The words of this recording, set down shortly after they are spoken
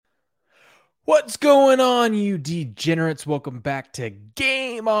What's going on, you degenerates? Welcome back to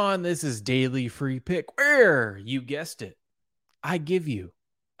Game On. This is Daily Free Pick, where you guessed it, I give you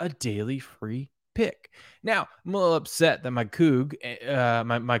a daily free pick. Now, I'm a little upset that my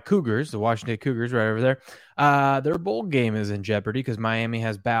Cougars, the Washington Cougars, right over there, their bowl game is in jeopardy because Miami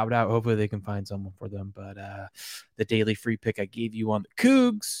has bowed out. Hopefully, they can find someone for them. But the daily free pick I gave you on the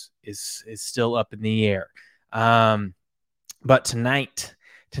Cougs is still up in the air. But tonight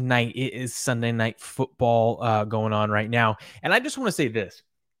it is Sunday Night Football going on right now. And I just want to say this.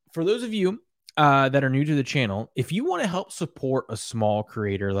 For those of you that are new to the channel, if you want to help support a small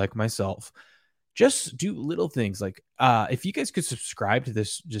creator like myself, just do little things like if you guys could subscribe to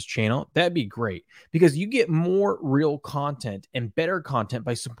this channel, that'd be great, because you get more real content and better content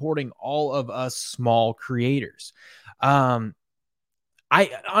by supporting all of us small creators. I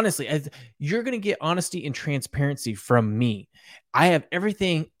honestly, you're going to get honesty and transparency from me. I have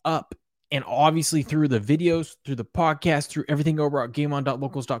everything up, and obviously through the videos, through the podcast, through everything over at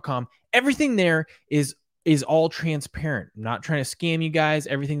gameon.locals.com. Everything there is all transparent. I'm not trying to scam you guys.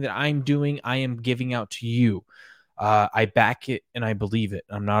 Everything that I'm doing, I am giving out to you. I back it and I believe it.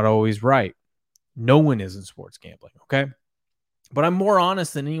 I'm not always right. No one is in sports gambling, okay? But I'm more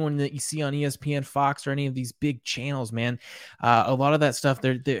honest than anyone that you see on ESPN, Fox, or any of these big channels, man. A lot of that stuff,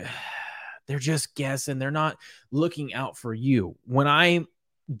 they're just guessing. They're not looking out for you. When I'm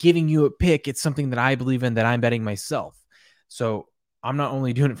giving you a pick, it's something that I believe in, that I'm betting myself. So I'm not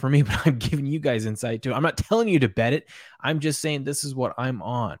only doing it for me, but I'm giving you guys insight too. I'm not telling you to bet it. I'm just saying this is what I'm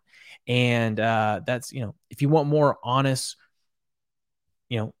on. And that's, if you want more honest,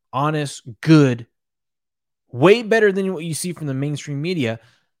 good, way better than what you see from the mainstream media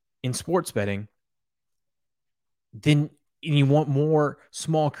in sports betting, then you want more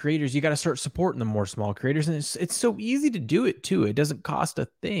small creators, you got to start supporting the more small creators. And it's so easy to do it too. It doesn't cost a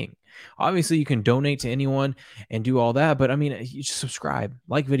thing. Obviously, you can donate to anyone and do all that. But I mean, you just subscribe,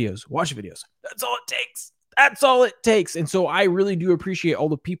 like videos, watch videos. That's all it takes. That's all it takes. And so I really do appreciate all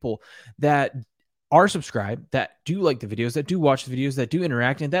the people that are subscribed, that do like the videos, that do watch the videos, that do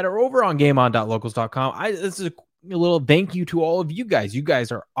interact, and that are over on gameon.locals.com. This is a little thank you to all of you guys. You guys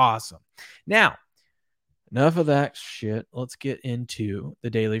are awesome. Now, enough of that shit. Let's get into the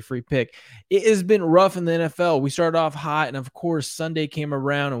daily free pick. It has been rough in the NFL. We started off hot, and of course, Sunday came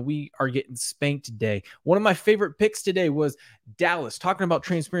around, and we are getting spanked today. One of my favorite picks today was Dallas. Talking about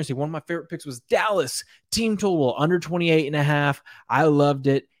transparency, one of my favorite picks was Dallas. Team total under 28.5. I loved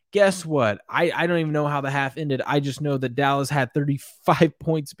it. Guess what? I don't even know how the half ended. I just know that Dallas had 35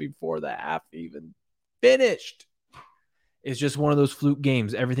 points before the half even finished. It's just one of those fluke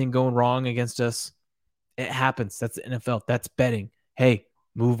games. Everything going wrong against us. It happens. That's the NFL. That's betting. Hey,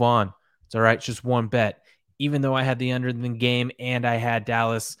 move on. It's all right. It's just one bet. Even though I had the under in the game and I had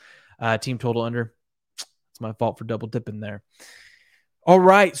Dallas team total under, it's my fault for double dipping there. All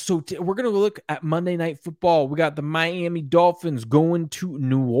right, so we're going to look at Monday Night Football. We got the Miami Dolphins going to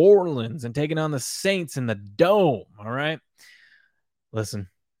New Orleans and taking on the Saints in the Dome, all right? Listen,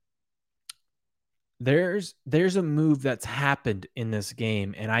 there's a move that's happened in this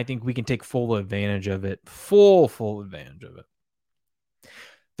game, and I think we can take full advantage of it. Full advantage of it.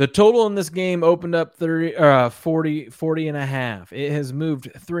 The total in this game opened up 40 and a half. It has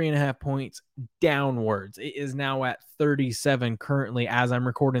moved 3.5 points downwards. It is now at 37 currently as I'm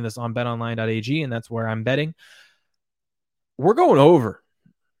recording this on betonline.ag, and that's where I'm betting. We're going over.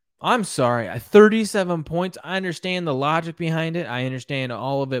 I'm sorry. 37 points. I understand the logic behind it. I understand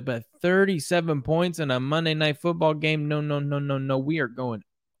all of it, but 37 points in a Monday Night Football game? No. We are going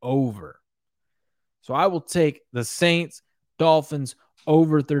over. So I will take the Saints, Dolphins,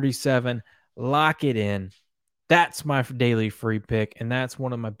 over 37, lock it in. That's my daily free pick, and that's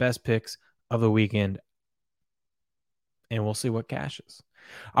one of my best picks of the weekend. And we'll see what cashes.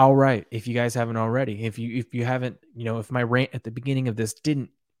 All right, if you guys haven't already, if you haven't, if my rant at the beginning of this didn't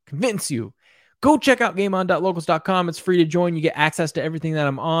convince you, go check out gameon.locals.com. It's free to join. You get access to everything that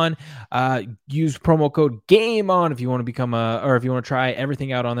I'm on. Use promo code GAMEON if you want to become or if you want to try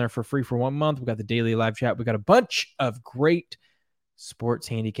everything out on there for free for 1 month. We got the daily live chat. We got a bunch of great sports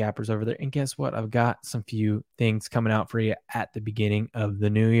handicappers over there. And guess what? I've got some few things coming out for you at the beginning of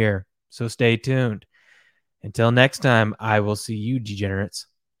the new year. So stay tuned. Until next time, I will see you degenerates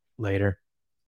later.